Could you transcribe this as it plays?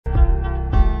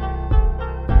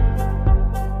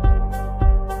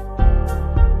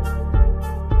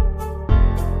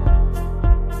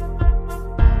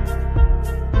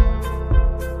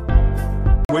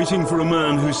waiting for a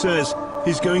man who says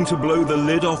he's going to blow the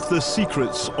lid off the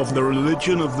secrets of the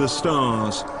religion of the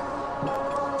stars,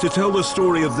 to tell the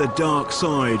story of the dark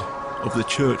side of the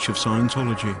Church of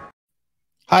Scientology.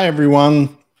 Hi,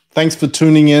 everyone. Thanks for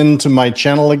tuning in to my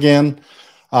channel again.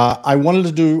 I wanted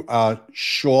to do a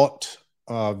short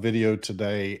video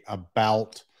today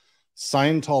about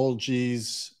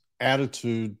Scientology's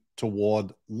attitude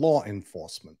toward law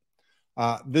enforcement.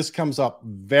 This comes up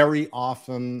very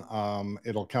often.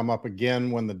 It'll come up again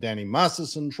when the Danny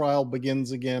Masterson trial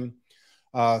begins again.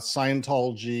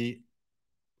 Scientology,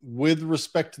 with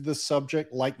respect to this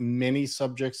subject, like many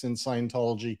subjects in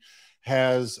Scientology,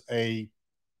 has a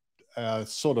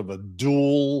sort of a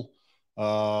dual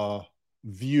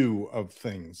view of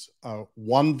things.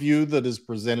 One view that is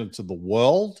presented to the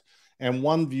world, and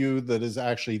one view that is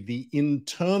actually the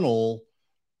internal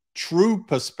true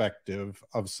perspective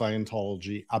of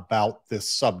Scientology about this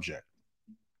subject.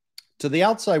 To the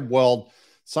outside world,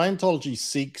 Scientology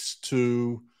seeks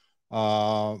to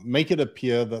make it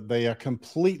appear that they are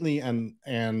completely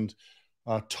and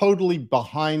totally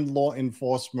behind law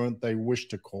enforcement. They wish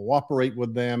to cooperate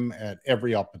with them at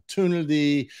every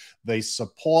opportunity. They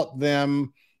support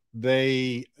them.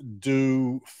 They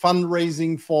do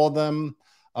fundraising for them.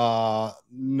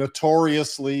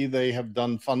 Notoriously, they have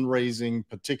done fundraising,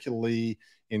 particularly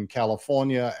in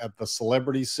California at the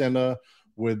Celebrity Center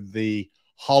with the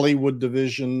Hollywood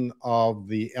division of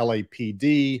the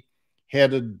LAPD,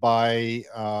 headed by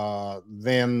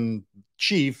then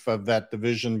chief of that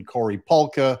division, Corey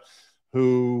Polka,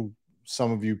 who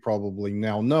some of you probably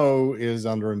now know is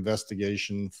under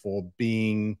investigation for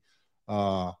being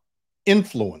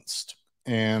influenced.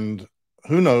 And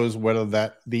who knows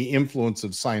whether the influence of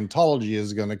Scientology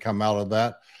is going to come out of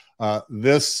that.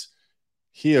 This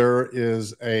here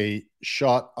is a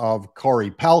shot of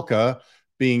Corey Polka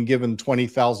being given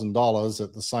 $20,000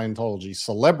 at the Scientology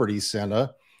Celebrity Center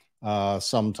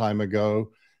some time ago.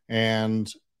 And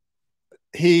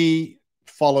he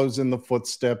follows in the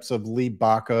footsteps of Lee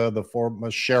Baca, the former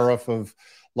sheriff of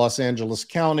Los Angeles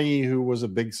County, who was a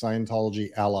big Scientology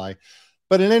ally.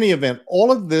 But in any event, all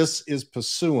of this is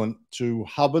pursuant to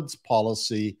Hubbard's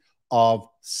policy of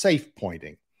safe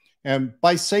pointing. And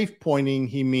by safe pointing,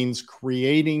 he means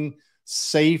creating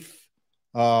safe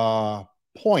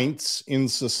points in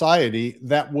society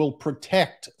that will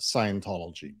protect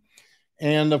Scientology.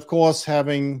 And of course,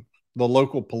 having the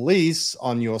local police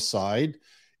on your side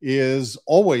is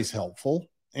always helpful.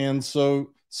 And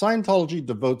so Scientology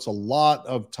devotes a lot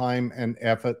of time and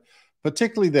effort,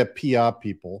 particularly their PR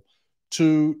people,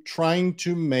 to trying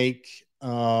to make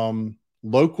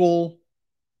local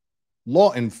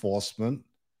law enforcement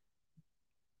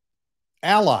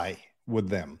ally with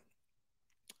them.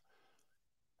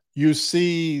 You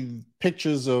see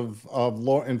pictures of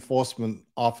law enforcement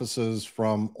officers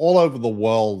from all over the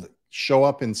world show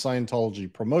up in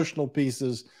Scientology promotional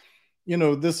pieces. You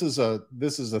know, this is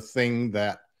a thing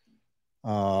that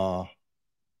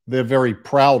they're very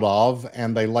proud of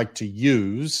and they like to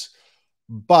use.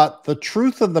 But the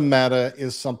truth of the matter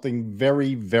is something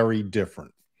very, very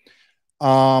different.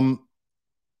 In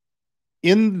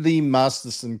the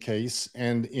Masterson case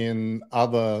and in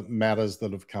other matters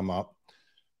that have come up,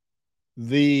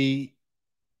 the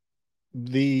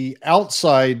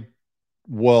outside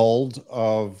world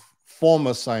of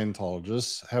former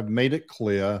Scientologists have made it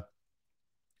clear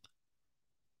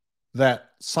that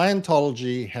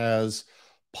Scientology has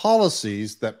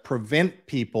policies that prevent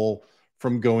people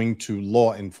from going to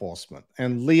law enforcement.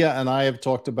 And Leah and I have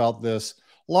talked about this.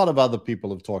 A lot of other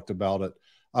people have talked about it.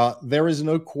 There is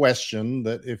no question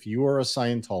that if you are a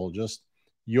Scientologist,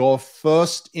 your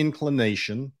first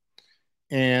inclination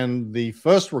and the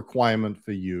first requirement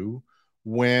for you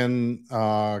when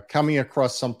coming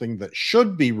across something that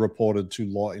should be reported to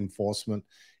law enforcement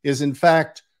is, in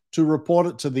fact, to report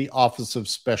it to the Office of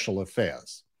Special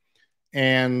Affairs.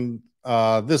 And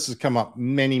this has come up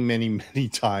many, many, many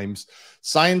times.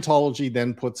 Scientology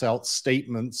then puts out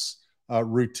statements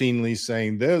routinely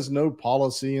saying there's no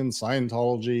policy in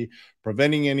Scientology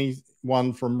preventing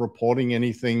anyone from reporting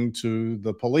anything to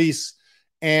the police.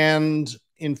 And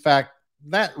in fact,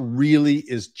 that really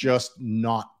is just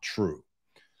not true.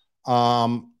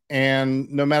 And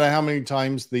no matter how many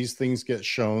times these things get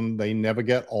shown, they never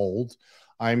get old.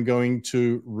 I'm going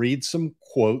to read some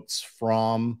quotes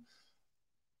from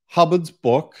Hubbard's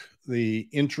book, The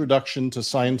Introduction to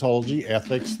Scientology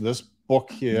Ethics, this book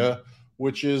here,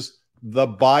 which is the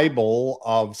Bible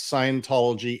of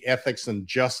Scientology ethics and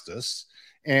justice,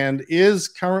 and is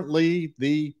currently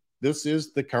this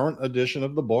is the current edition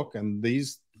of the book, and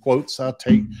these quotes are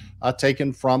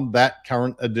taken from that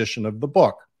current edition of the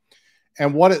book.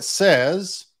 And what it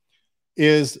says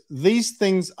is these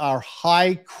things are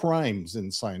high crimes in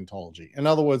Scientology. In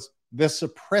other words, they're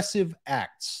suppressive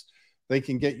acts. They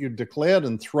can get you declared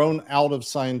and thrown out of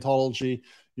Scientology,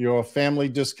 your family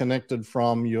disconnected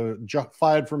from, you're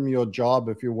fired from your job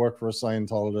if you work for a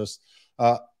Scientologist.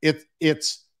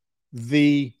 It's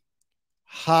the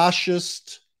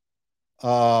harshest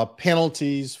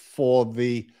penalties for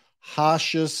the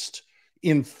harshest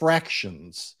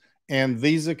infractions. And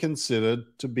these are considered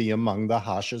to be among the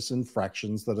harshest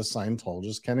infractions that a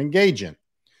Scientologist can engage in.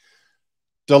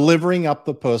 Delivering up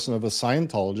the person of a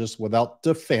Scientologist without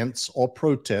defense or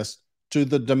protest to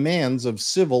the demands of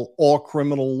civil or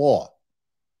criminal law.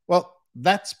 Well,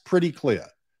 that's pretty clear.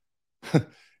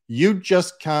 You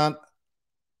just can't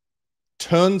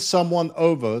turn someone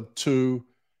over to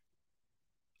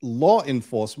law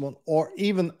enforcement or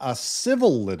even a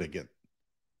civil litigant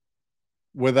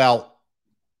without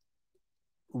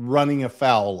running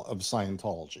afoul of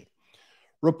Scientology.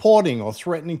 Reporting or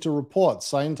threatening to report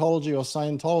Scientology or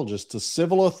Scientologists to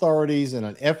civil authorities in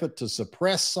an effort to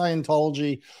suppress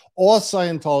Scientology or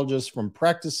Scientologists from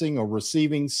practicing or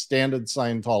receiving standard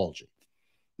Scientology.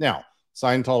 Now,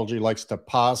 Scientology likes to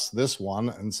pass this one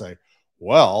and say,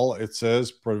 well, it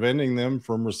says preventing them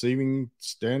from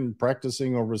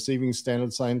practicing or receiving standard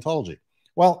Scientology.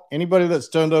 Well, anybody that's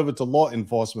turned over to law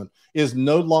enforcement is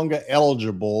no longer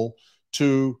eligible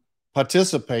to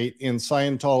participate in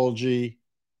Scientology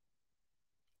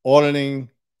auditing.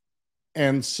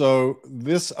 And so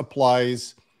this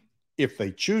applies, if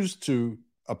they choose to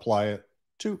apply it,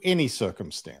 to any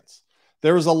circumstance.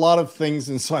 There is a lot of things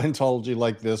in Scientology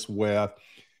like this where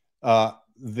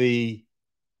the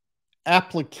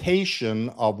application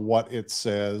of what it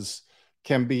says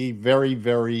can be very,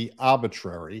 very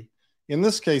arbitrary. In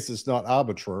this case, it's not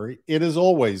arbitrary. It is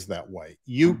always that way.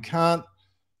 You can't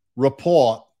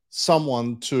report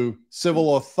someone to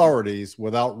civil authorities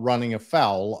without running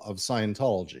afoul of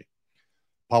Scientology.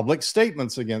 Public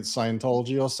statements against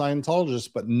Scientology or Scientologists,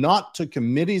 but not to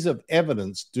committees of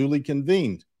evidence duly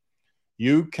convened.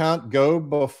 You can't go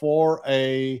before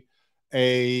a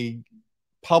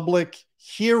public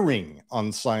hearing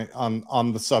on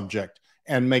the subject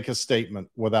and make a statement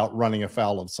without running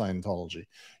afoul of Scientology.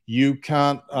 You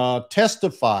can't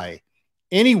testify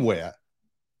anywhere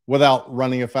without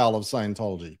running afoul of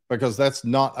Scientology, because that's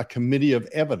not a committee of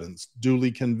evidence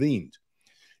duly convened.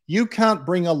 You can't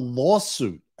bring a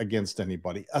lawsuit against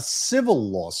anybody, a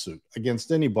civil lawsuit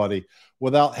against anybody,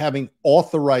 without having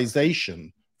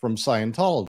authorization from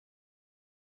Scientology.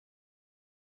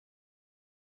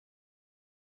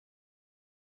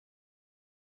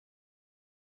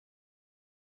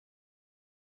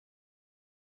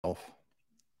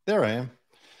 There I am.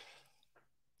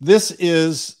 This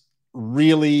is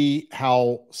really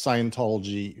how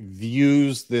Scientology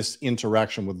views this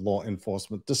interaction with law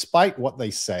enforcement, despite what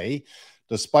they say,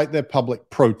 despite their public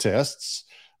protests,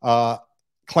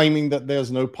 claiming that there's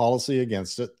no policy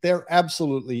against it. There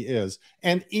absolutely is.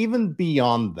 And even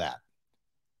beyond that,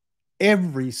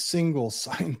 every single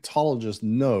Scientologist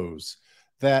knows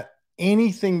that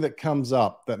anything that comes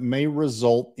up that may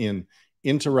result in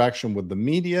interaction with the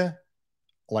media,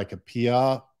 like a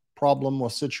PR problem or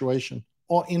situation,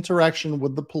 or interaction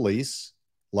with the police,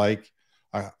 like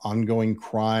an ongoing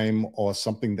crime or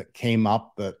something that came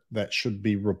up that should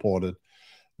be reported,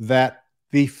 that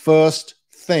the first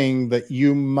thing that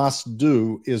you must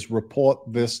do is report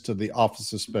this to the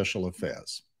Office of Special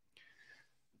Affairs.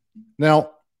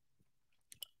 Now,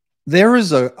 there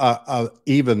is a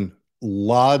even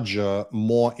larger,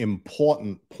 more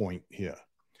important point here,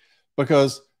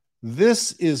 because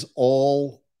this is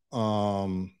all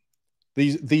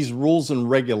these rules and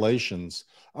regulations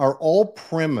are all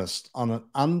premised on an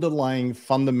underlying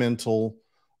fundamental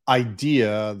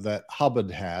idea that Hubbard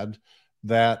had,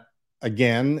 that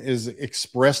again is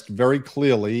expressed very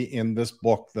clearly in this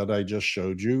book that I just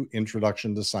showed you,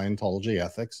 Introduction to Scientology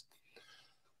Ethics,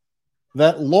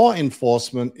 that law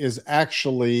enforcement is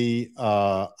actually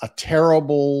a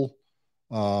terrible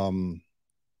thing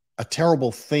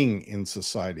in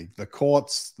society. The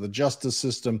courts, the justice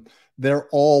system, they're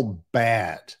all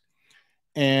bad.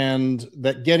 And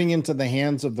that getting into the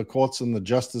hands of the courts and the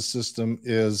justice system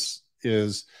is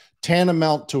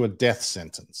tantamount to a death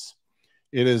sentence.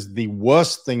 It is the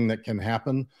worst thing that can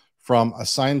happen from a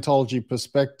Scientology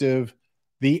perspective.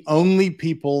 The only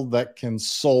people that can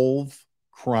solve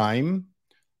crime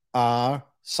are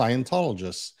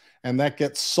Scientologists. And that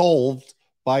gets solved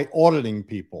by auditing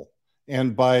people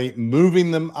and by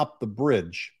moving them up the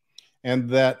bridge.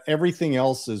 And that everything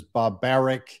else is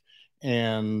barbaric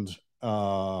and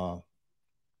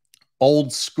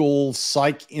old school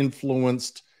psych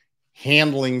influenced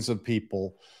handlings of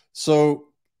people. So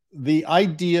the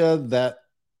idea that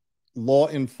law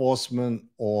enforcement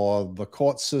or the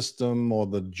court system or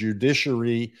the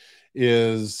judiciary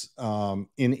is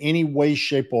in any way,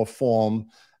 shape, or form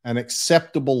an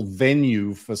acceptable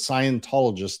venue for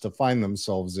Scientologists to find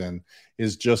themselves in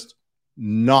is just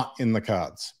not in the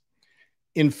cards.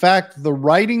 In fact, the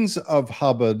writings of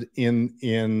Hubbard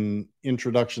in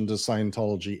Introduction to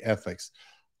Scientology Ethics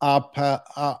are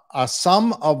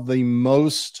some of the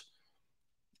most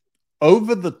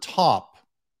over-the-top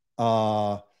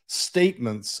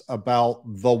statements about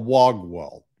the WOG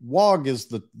world. WOG is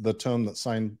the term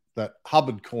that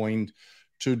Hubbard coined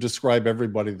to describe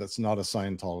everybody that's not a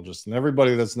Scientologist. And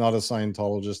everybody that's not a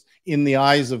Scientologist, in the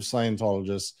eyes of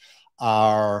Scientologists,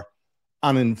 are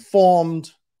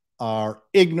uninformed, are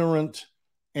ignorant,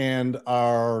 and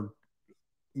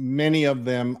many of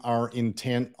them are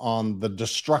intent on the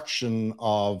destruction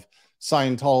of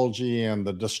Scientology and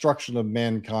the destruction of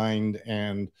mankind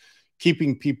and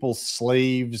keeping people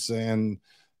slaves and,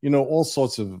 all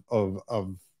sorts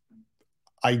of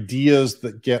ideas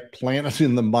that get planted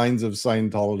in the minds of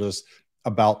Scientologists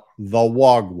about the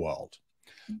WOG world.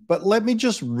 But let me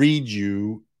just read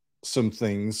you some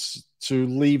things to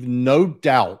leave no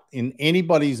doubt in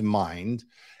anybody's mind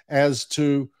as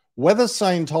to whether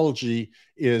Scientology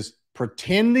is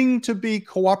pretending to be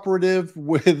cooperative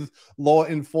with law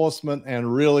enforcement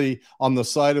and really on the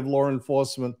side of law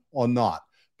enforcement or not.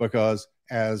 Because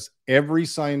as every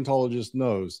Scientologist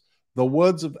knows, the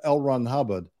words of L. Ron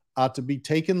Hubbard are to be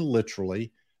taken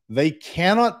literally. They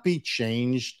cannot be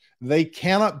changed. They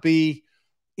cannot be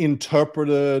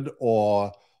interpreted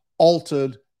or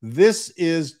altered. This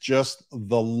is just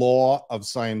the law of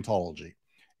Scientology.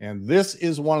 And this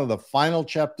is one of the final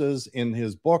chapters in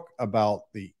his book about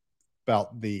the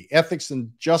ethics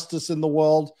and justice in the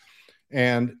world.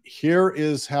 And here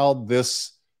is how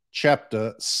this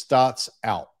chapter starts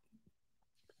out.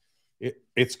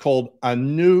 It's called A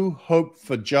New Hope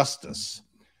for Justice.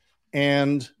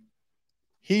 And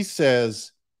he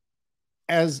says,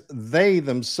 as they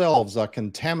themselves are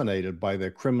contaminated by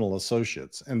their criminal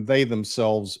associates, and they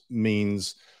themselves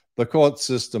means the court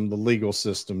system, the legal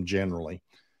system generally,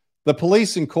 the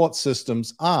police and court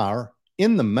systems are,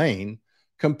 in the main,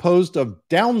 composed of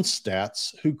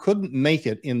downstats who couldn't make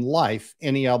it in life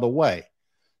any other way.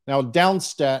 Now,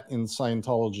 downstat in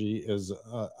Scientology is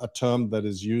a term that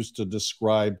is used to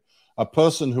describe a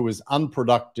person who is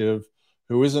unproductive,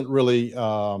 who isn't really,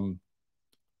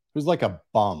 who's like a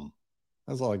bum.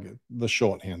 That's like the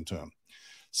shorthand term.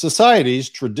 Societies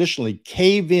traditionally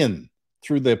cave in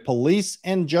through their police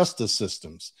and justice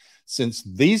systems, since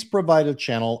these provide a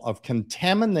channel of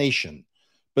contamination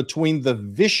between the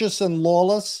vicious and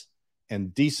lawless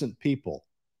and decent people.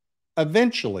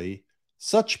 Eventually,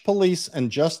 such police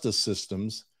and justice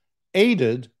systems,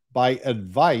 aided by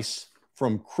advice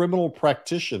from criminal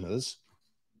practitioners,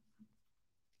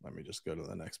 let me just go to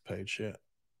the next page here.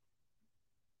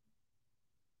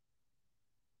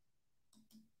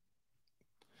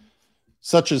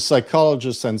 Such as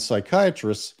psychologists and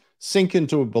psychiatrists, sink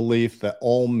into a belief that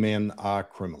all men are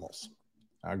criminals.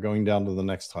 Now, going down to the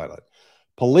next highlight.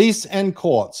 Police and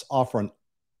courts offer an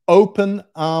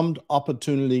open-armed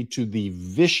opportunity to the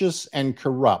vicious and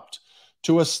corrupt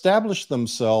to establish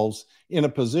themselves in a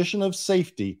position of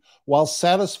safety while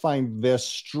satisfying their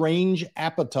strange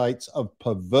appetites of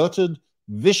perverted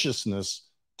viciousness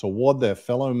toward their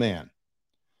fellow man.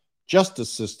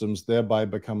 Justice systems thereby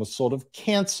become a sort of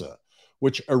cancer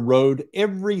which erode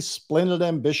every splendid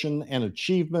ambition and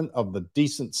achievement of the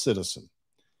decent citizen.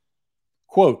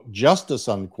 Quote, justice,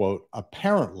 unquote,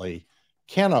 apparently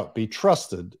cannot be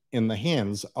trusted in the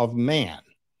hands of man.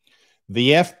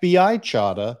 The FBI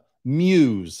charter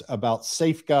mews about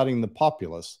safeguarding the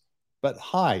populace, but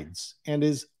hides and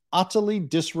is utterly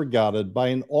disregarded by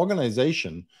an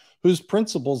organization whose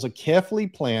principles are carefully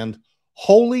planned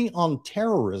wholly on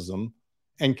terrorism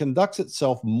and conducts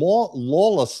itself more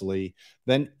lawlessly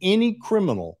than any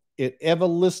criminal it ever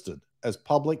listed as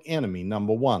public enemy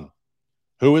number one.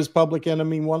 Who is public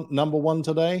enemy number one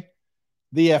today?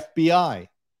 The FBI.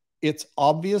 Its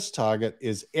obvious target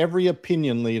is every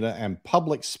opinion leader and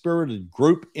public-spirited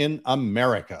group in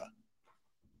America.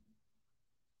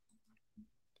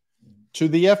 To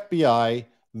the FBI,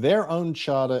 their own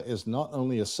charter is not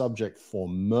only a subject for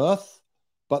mirth,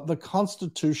 but the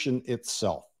Constitution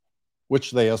itself,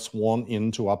 which they are sworn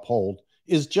in to uphold,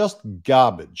 is just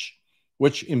garbage,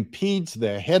 which impedes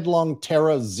their headlong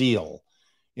terror zeal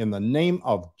in the name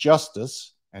of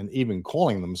justice, and even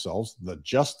calling themselves the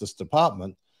Justice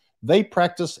Department. They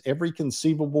practice every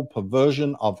conceivable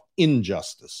perversion of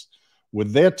injustice.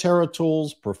 With their terror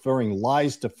tools, preferring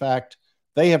lies to fact,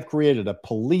 they have created a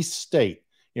police state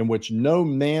in which no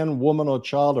man, woman, or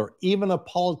child, or even a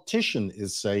politician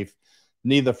is safe,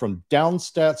 neither from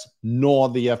downstats nor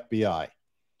the FBI.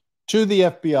 To the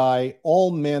FBI,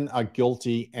 all men are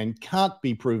guilty and can't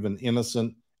be proven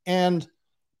innocent, and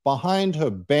behind her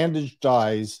bandaged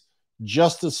eyes,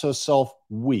 justice herself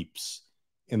weeps.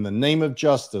 In the name of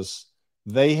justice,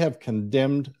 they have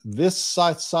condemned this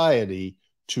society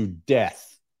to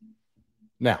death.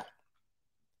 Now,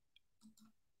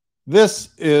 this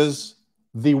is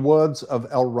the words of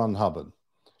L. Ron Hubbard.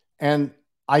 And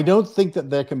I don't think that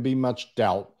there can be much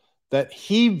doubt that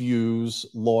he views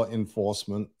law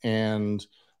enforcement and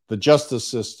the justice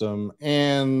system,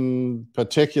 and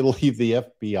particularly the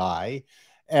FBI,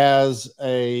 as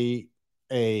a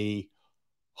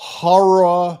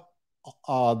horror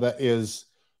that is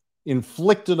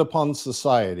inflicted upon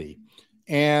society.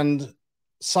 And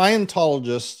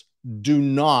Scientologists do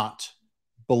not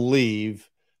believe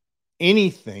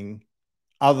anything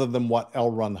other than what L.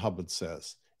 Ron Hubbard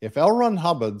says. If L. Ron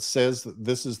Hubbard says that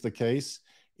this is the case,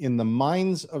 in the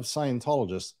minds of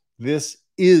Scientologists, this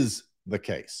is the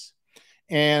case.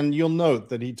 And you'll note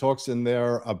that he talks in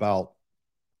there about,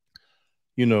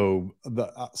 you know,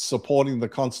 supporting the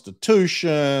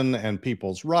Constitution and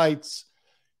people's rights.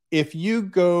 If you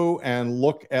go and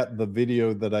look at the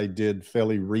video that I did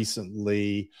fairly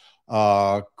recently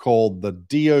called The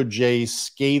DOJ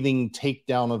Scathing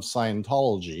Takedown of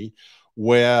Scientology,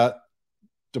 where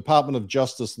Department of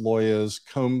Justice lawyers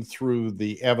combed through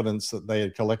the evidence that they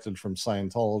had collected from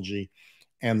Scientology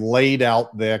and laid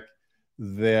out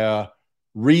their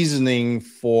reasoning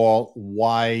for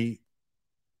why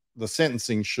the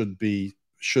sentencing should be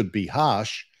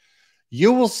harsh,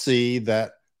 you will see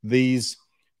that these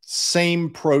same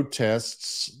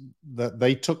protests, that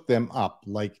they took them up,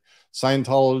 like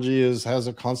Scientology has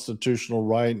a constitutional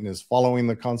right and is following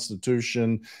the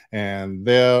Constitution, and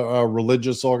they're a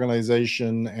religious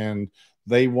organization and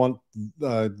they want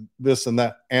this and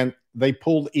that. And they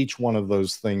pulled each one of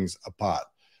those things apart.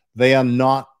 They are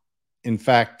not, in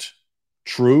fact,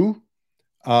 true.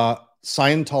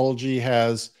 Scientology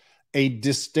has a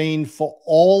disdain for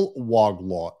all WOG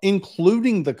law,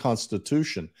 including the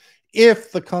Constitution.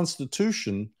 If the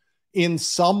Constitution in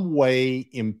some way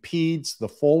impedes the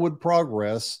forward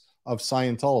progress of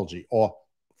Scientology, or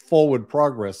forward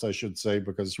progress, I should say,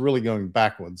 because it's really going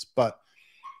backwards. But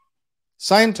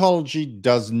Scientology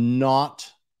does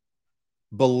not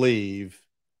believe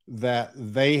that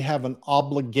they have an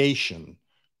obligation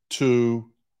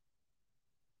to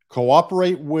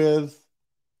cooperate with,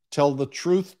 tell the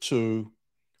truth to,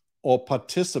 or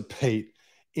participate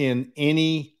in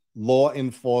any law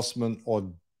enforcement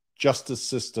or justice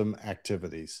system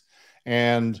activities.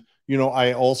 And, you know,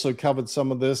 I also covered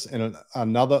some of this in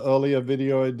another earlier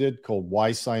video I did called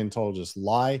Why Scientologists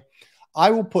Lie.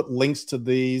 I will put links to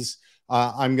these.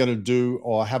 I'm going to do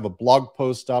or have a blog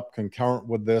post up concurrent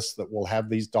with this that will have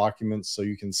these documents so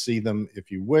you can see them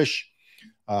if you wish,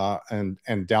 and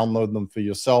download them for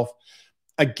yourself.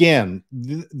 Again,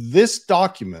 this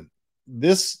document,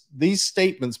 these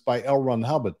statements by L. Ron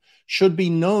Hubbard should be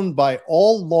known by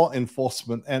all law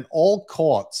enforcement and all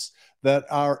courts that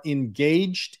are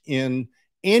engaged in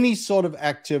any sort of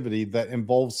activity that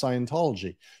involves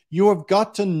Scientology. You have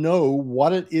got to know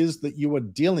what it is that you are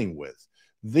dealing with.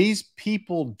 These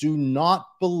people do not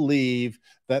believe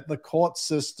that the court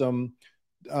system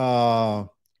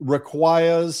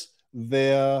requires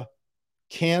their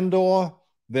candor,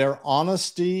 their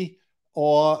honesty,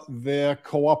 or their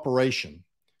cooperation.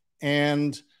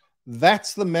 And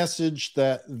that's the message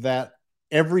that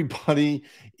everybody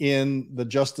in the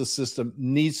justice system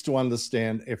needs to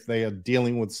understand if they are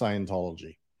dealing with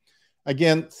Scientology.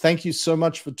 Again, thank you so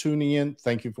much for tuning in.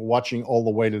 Thank you for watching all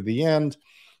the way to the end.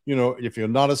 You know, if you're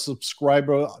not a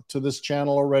subscriber to this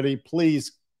channel already,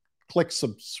 please click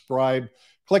subscribe,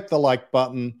 click the like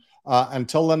button.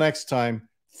 Until the next time,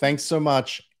 thanks so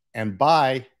much, and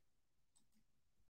bye.